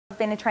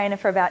been a trainer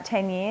for about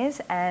 10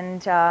 years,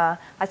 and I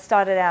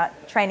started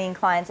out training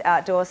clients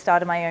outdoors,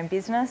 started my own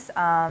business,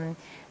 and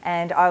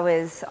I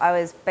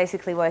was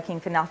basically working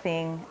for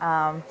nothing,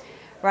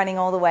 running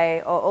all the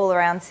way all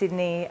around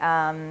Sydney,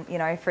 you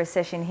know, for a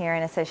session here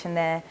and a session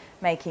there,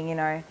 making, you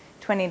know,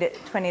 $20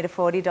 to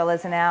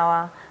 $40 an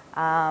hour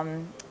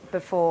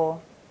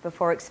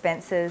before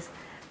expenses.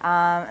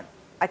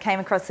 I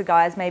came across the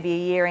guys maybe a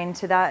year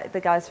into that,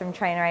 the guys from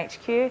Trainer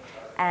HQ,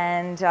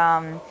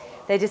 and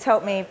they just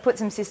helped me put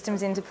some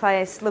systems into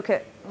place, look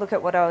at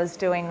what I was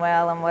doing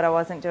well and what I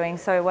wasn't doing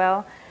so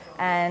well.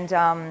 And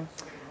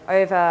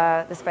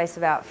over the space of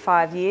about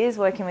 5 years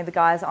working with the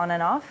guys on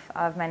and off,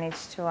 I've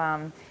managed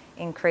to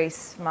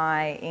increase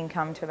my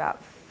income to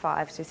about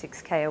 5 to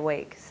 6K a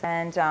week.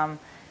 And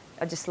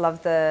I just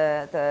love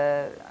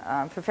the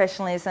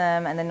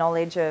professionalism and the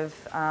knowledge of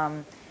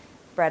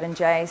Brad and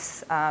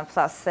Jace,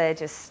 plus they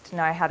just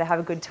know how to have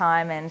a good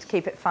time and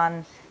keep it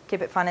fun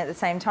at the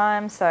same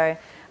time. So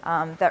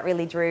that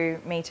really drew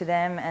me to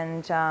them,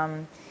 and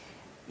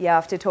yeah,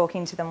 after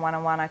talking to them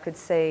one-on-one, I could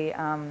see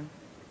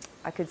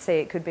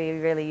it could be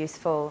really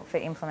useful for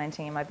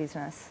implementing in my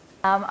business.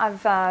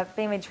 I've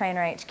been with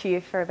Trainer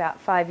HQ for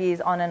about 5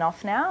 years on and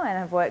off now, and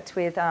I've worked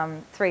with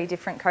 3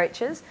 different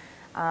coaches,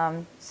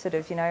 sort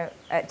of, you know,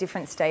 at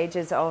different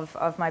stages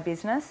of my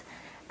business,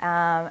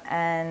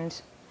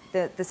 and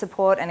the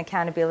support and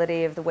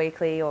accountability of the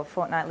weekly or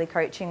fortnightly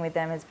coaching with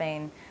them has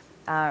been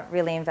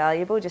really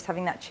invaluable. Just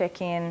having that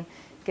check-in,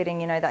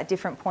 getting, you know, that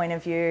different point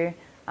of view,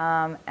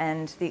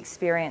 and the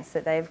experience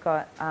that they've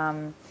got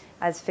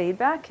as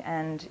feedback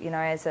and, you know,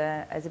 as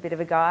a bit of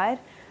a guide.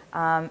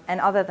 And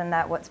other than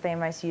that, what's been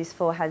most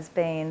useful has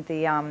been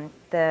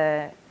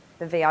the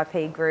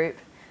VIP group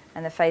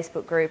and the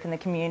Facebook group and the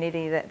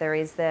community that there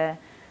is there,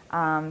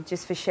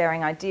 just for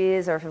sharing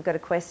ideas, or if I've got a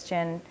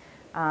question,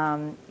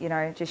 you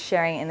know, just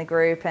sharing it in the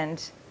group.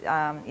 And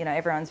you know,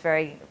 everyone's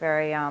very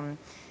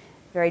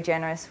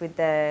generous with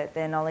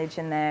their knowledge,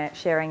 and they're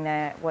sharing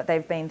what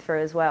they've been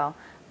through as well.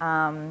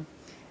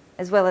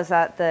 As well as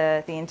that,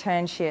 the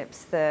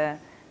internships, the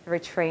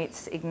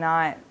retreats,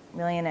 Ignite,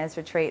 Millionaires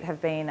Retreat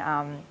have been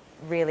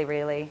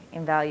really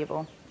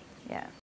invaluable. Yeah.